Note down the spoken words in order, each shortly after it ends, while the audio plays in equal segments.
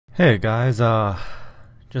Hey guys,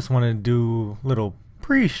 just wanted to do a little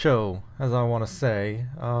pre-show, as I want to say,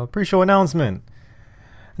 pre-show announcement.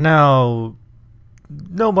 Now,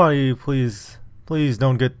 nobody, please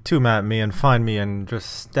don't get too mad at me and find me and just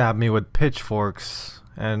stab me with pitchforks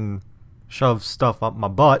and shove stuff up my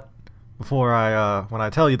butt before when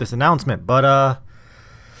I tell you this announcement. But,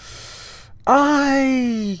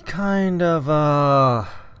 I kind of,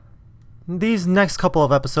 these next couple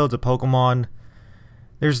of episodes of Pokemon,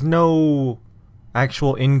 there's no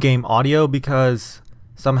actual in-game audio because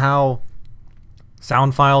somehow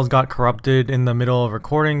sound files got corrupted in the middle of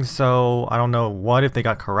recording, so I don't know if they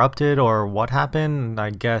got corrupted or what happened.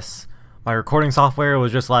 I guess my recording software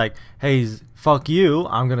was just like, hey, fuck you,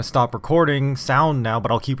 I'm gonna stop recording sound now,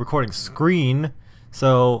 but I'll keep recording screen.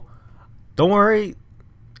 So don't worry,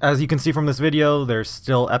 as you can see from this video, there's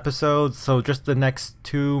still episodes, so just the next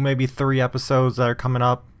 2, maybe 3 episodes that are coming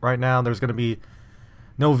up right now, there's gonna be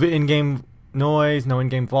no in-game noise, no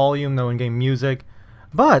in-game volume, no in-game music.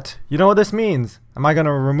 But, you know what this means? Am I going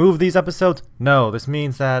to remove these episodes? No, this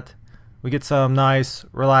means that we get some nice,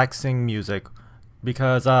 relaxing music.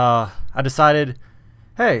 Because, I decided,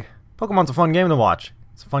 hey, Pokemon's a fun game to watch.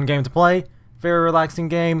 It's a fun game to play. Very relaxing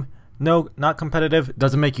game. No, not competitive.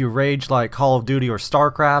 Doesn't make you rage like Call of Duty or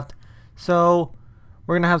StarCraft. So,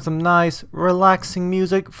 we're going to have some nice, relaxing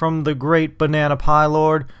music from the great Banana Pie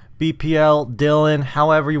Lord, BPL, Dylan,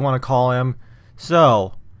 however you want to call him.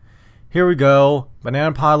 So, here we go.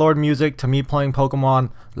 Banana Pie Lord music to me playing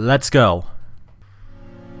Pokemon. Let's go.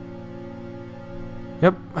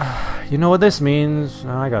 Yep. You know what this means.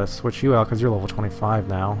 I gotta switch you out because you're level 25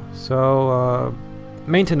 now. So,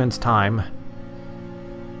 maintenance time.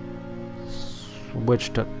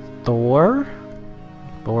 Switch to Thor.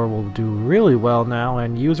 Thor will do really well now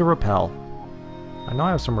and use a repel. I know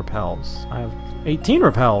I have some repels. I have 18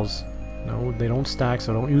 repels. No, they don't stack,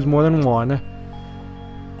 so don't use more than one.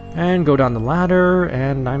 And go down the ladder,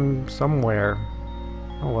 and I'm somewhere.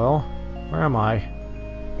 Oh well, where am I?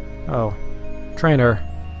 Oh, trainer.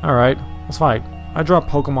 Alright, let's fight. I drop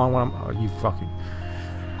Pokemon when I'm... Oh, you fucking...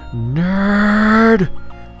 Nerd!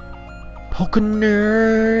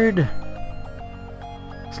 Poke-nerd!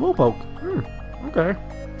 Slowpoke. Okay.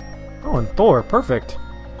 Oh, and Thor, perfect.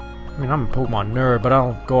 I mean, I'm a Pokemon nerd, but I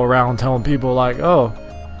don't go around telling people like, oh,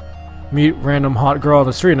 meet random hot girl on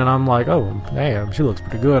the street, and I'm like, oh, damn, she looks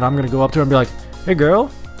pretty good. I'm gonna go up to her and be like, hey girl,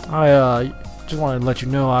 I just wanted to let you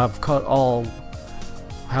know I've caught all,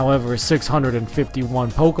 however,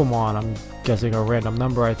 651 Pokemon. I'm guessing a random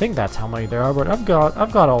number. I think that's how many there are, but I've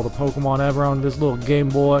got all the Pokemon ever on this little Game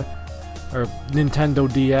Boy or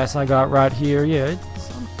Nintendo DS I got right here. Yeah,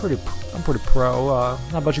 I'm pretty pro.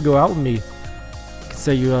 How about you go out with me?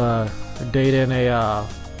 Say you dating a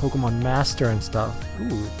Pokemon master and stuff.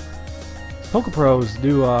 Ooh. Pokepros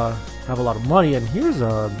do have a lot of money, and here's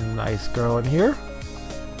a nice girl in here.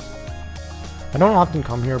 I don't often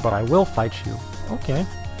come here, but I will fight you. Okay.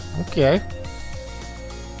 Okay.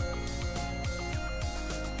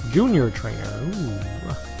 Junior trainer. Ooh.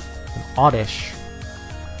 An oddish.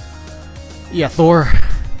 Yeah, Thor.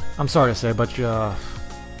 I'm sorry to say, but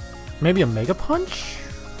maybe a Mega Punch?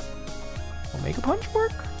 Will Mega Punch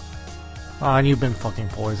work? Ah, and you've been fucking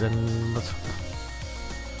poisoned.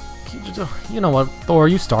 You know what, Thor,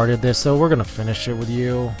 you started this, so we're gonna finish it with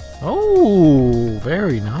you. Oh,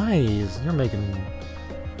 very nice. You're making...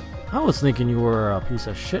 I was thinking you were a piece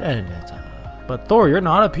of shit, but Thor, you're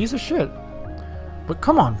not a piece of shit. But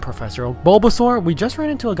come on, Professor Oak. Bulbasaur, we just ran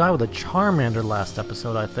into a guy with a Charmander last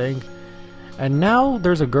episode, I think. And now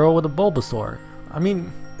there's a girl with a Bulbasaur. I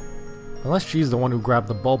mean... Unless she's the one who grabbed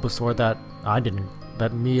the Bulbasaur that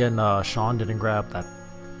me and Sean didn't grab, that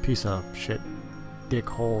piece of shit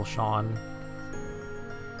dickhole Sean.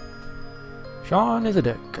 Sean is a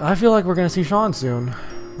dick. I feel like we're gonna see Sean soon.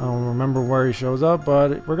 I don't remember where he shows up,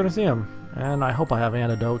 but we're gonna see him. And I hope I have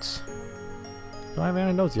antidotes. Do I have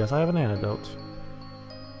antidotes? Yes, I have an antidote.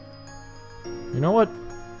 You know what?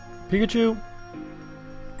 Pikachu?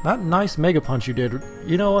 That nice Mega Punch you did,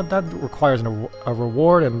 you know what, that requires a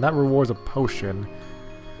reward, and that reward's a potion.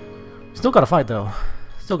 Still gotta fight though.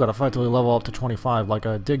 Still gotta fight till you level up to 25 like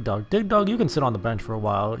a Dig Dug. Dig Dug, you can sit on the bench for a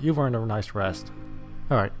while. You've earned a nice rest.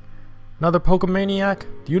 Alright. Another PokeManiac?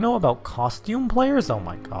 Do you know about costume players? Oh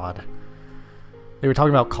my god. They were talking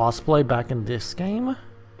about cosplay back in this game?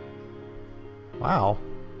 Wow.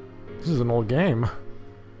 This is an old game.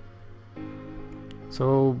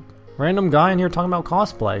 So... Random guy in here talking about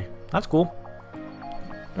cosplay. That's cool.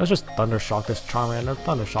 Let's just Thundershock this Charmander.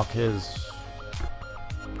 Thundershock his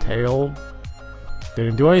tail.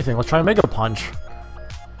 Didn't do anything. Let's try Mega Punch.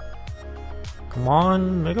 Come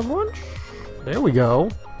on, Mega Punch. There we go.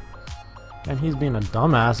 And he's being a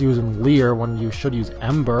dumbass using Leer when you should use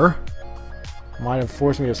Ember. Might have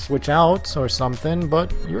forced me to switch out or something,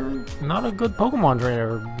 but you're not a good Pokemon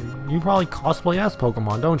trainer. You probably cosplay as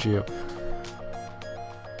Pokemon, don't you?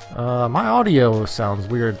 My audio sounds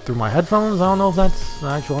weird through my headphones. I don't know if that's an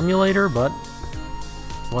actual emulator, but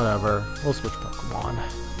whatever. We'll switch Pokemon.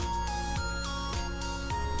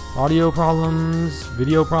 Audio problems,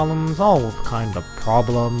 video problems, all kind of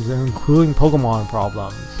problems, including Pokemon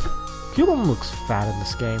problems. Cubone looks fat in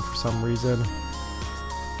this game for some reason.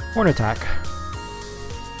 Horn Attack.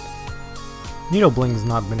 Nidobling's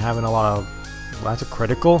not been having a lot of... That's a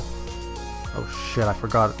critical? Oh shit, I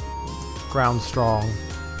forgot. Ground strong.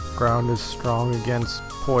 Ground is strong against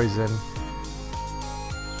poison.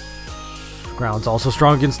 Ground's also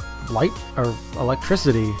strong against light or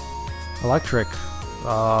electricity. Electric.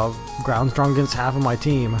 Ground strong against half of my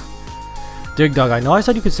team. Dig Dug, I know I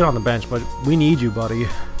said you could sit on the bench, but we need you, buddy.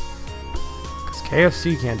 Because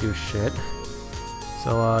KFC can't do shit.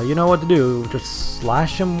 So, you know what to do. Just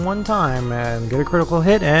slash him one time and get a critical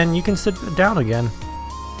hit, and you can sit down again.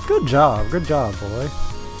 Good job, boy.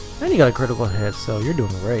 And you got a critical hit, so you're doing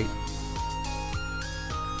great.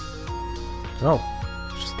 So,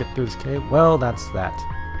 let's just get through this cave. Well, that's that.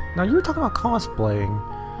 Now, you were talking about cosplaying.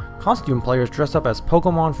 Costume players dress up as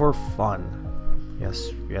Pokemon for fun.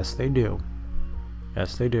 Yes, they do.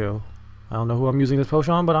 Yes, they do. I don't know who I'm using this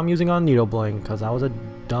potion on, but I'm using on Nidobling, because I was a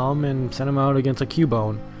dumb and sent him out against a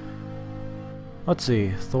Cubone. Let's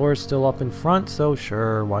see, Thor's still up in front, so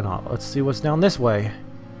sure, why not? Let's see what's down this way.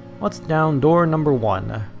 What's down door number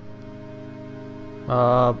 1?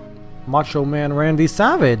 Macho Man Randy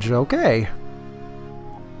Savage, okay.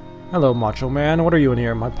 Hello, Macho Man, what are you in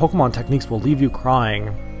here? My Pokemon techniques will leave you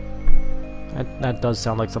crying. That does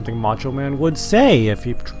sound like something Macho Man would say if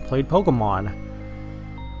he played Pokemon.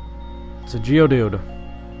 It's a Geodude.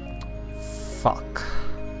 Fuck.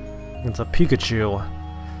 It's a Pikachu.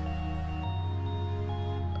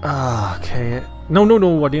 Okay. No,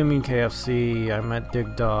 what do you mean KFC? I meant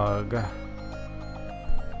Dig Dug.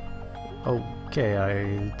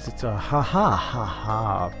 Okay, it's a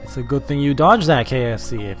ha. It's a good thing you dodged that,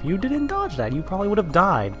 KFC. If you didn't dodge that, you probably would have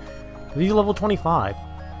died. He's level 25.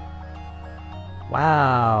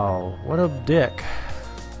 Wow, what a dick.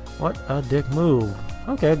 What a dick move.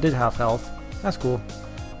 Okay, it did half health. That's cool.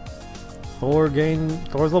 Thor's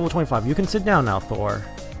level 25. You can sit down now, Thor.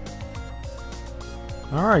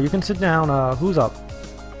 Alright, you can sit down. Who's up?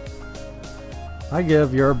 I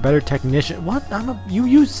give you're a better technician. What? You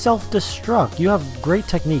use self-destruct. You have great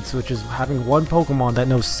techniques, which is having one Pokemon that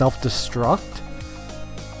knows self-destruct.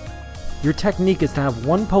 Your technique is to have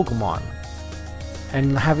one Pokemon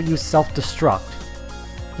and have it use self-destruct.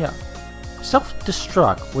 Yeah.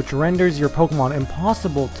 Self-destruct, which renders your Pokemon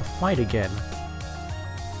impossible to fight again.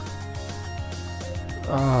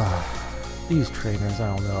 These trainers,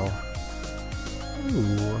 I don't know.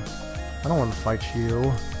 Ooh, I don't want to fight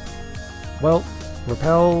you. Well,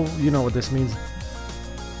 repel, you know what this means.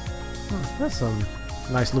 That's some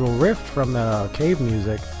nice little riff from the cave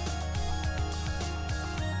music.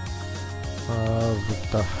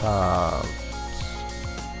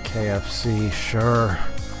 KFC, sure.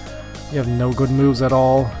 You have no good moves at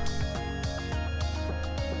all.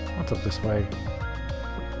 What's up this way?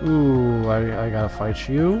 Ooh, I gotta fight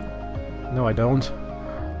you. No, I don't.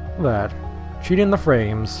 Look at that. Cheating the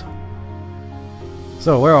frames.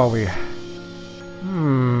 So, where are we?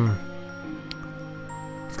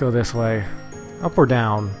 Let's go this way. Up or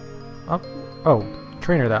down? Up? Oh,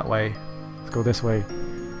 trainer that way. Let's go this way.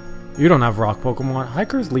 You don't have rock Pokemon.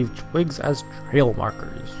 Hikers leave twigs as trail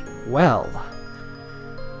markers. Well,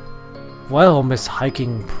 Miss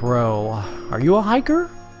Hiking Pro. Are you a hiker?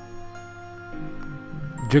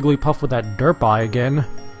 Jigglypuff with that derp eye again.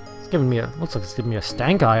 It's giving me looks like it's giving me a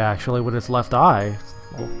stank eye actually with its left eye. It's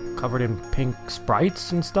all covered in pink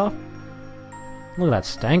sprites and stuff. Look at that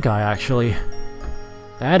stank eye actually.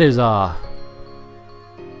 That is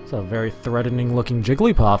it's a very threatening looking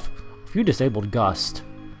Jigglypuff. If you disabled Gust.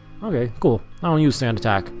 Okay, cool. I don't use Sand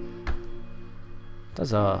Attack.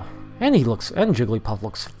 That's and Jigglypuff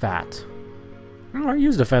looks fat. Alright,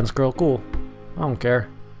 use Defense Girl, cool. I don't care.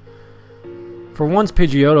 For once,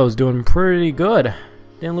 Pidgeotto's doing pretty good.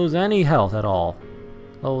 Didn't lose any health at all.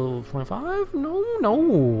 Level 25? No.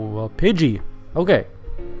 A Pidgey. Okay.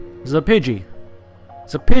 This is a Pidgey.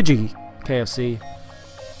 It's a Pidgey, KFC.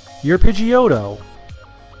 You're Pidgeotto.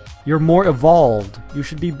 You're more evolved. You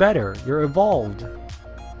should be better. You're evolved.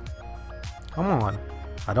 Come on.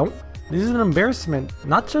 This is an embarrassment,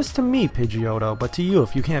 not just to me, Pidgeotto, but to you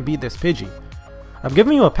if you can't beat this Pidgey. I'm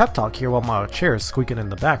giving you a pep talk here while my chair is squeaking in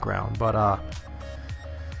the background, but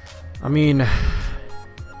I mean,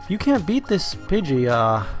 if you can't beat this Pidgey,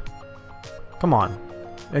 come on.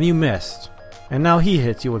 And you missed. And now he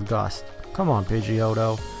hits you with Gust. Come on,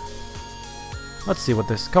 Pidgeotto. Let's see what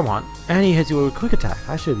this... Come on. And he hits you with a Quick Attack.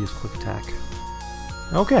 I should have used Quick Attack.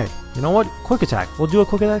 Okay. You know what? Quick Attack. We'll do a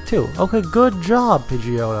Quick Attack too. Okay, good job,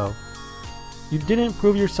 Pidgeotto. You didn't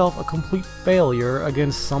prove yourself a complete failure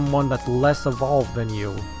against someone that's less evolved than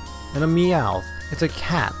you. And a Meowth. It's a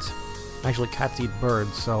cat. Actually, cats eat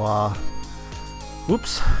birds, so,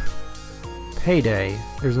 whoops. Payday.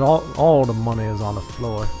 There's all the money is on the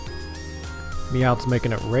floor. Meowth's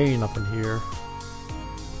making it rain up in here.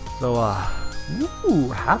 So, ooh,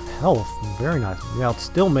 half health. Very nice. Meowth's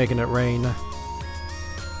still making it rain.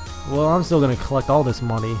 Well, I'm still gonna collect all this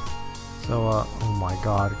money. So, oh my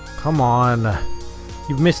god. Come on.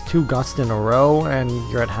 You've missed 2 Gusts in a row, and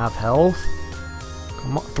you're at half health?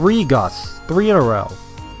 Come on. 3 Gusts. 3 in a row.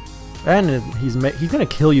 And he's gonna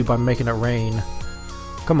kill you by making it rain.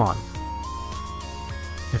 Come on.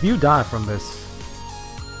 If you die from this...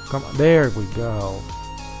 Come on. There we go.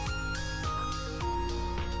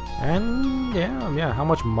 And, yeah. How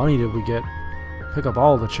much money did we get? Pick up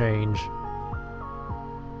all the change.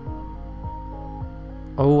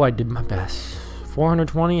 Oh, I did my best.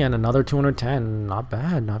 420 and another 210. Not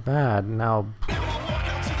bad, not bad. Now...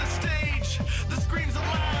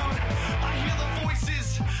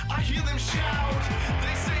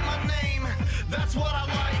 That's what I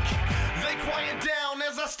like. They quiet down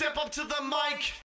as I step up to the mic.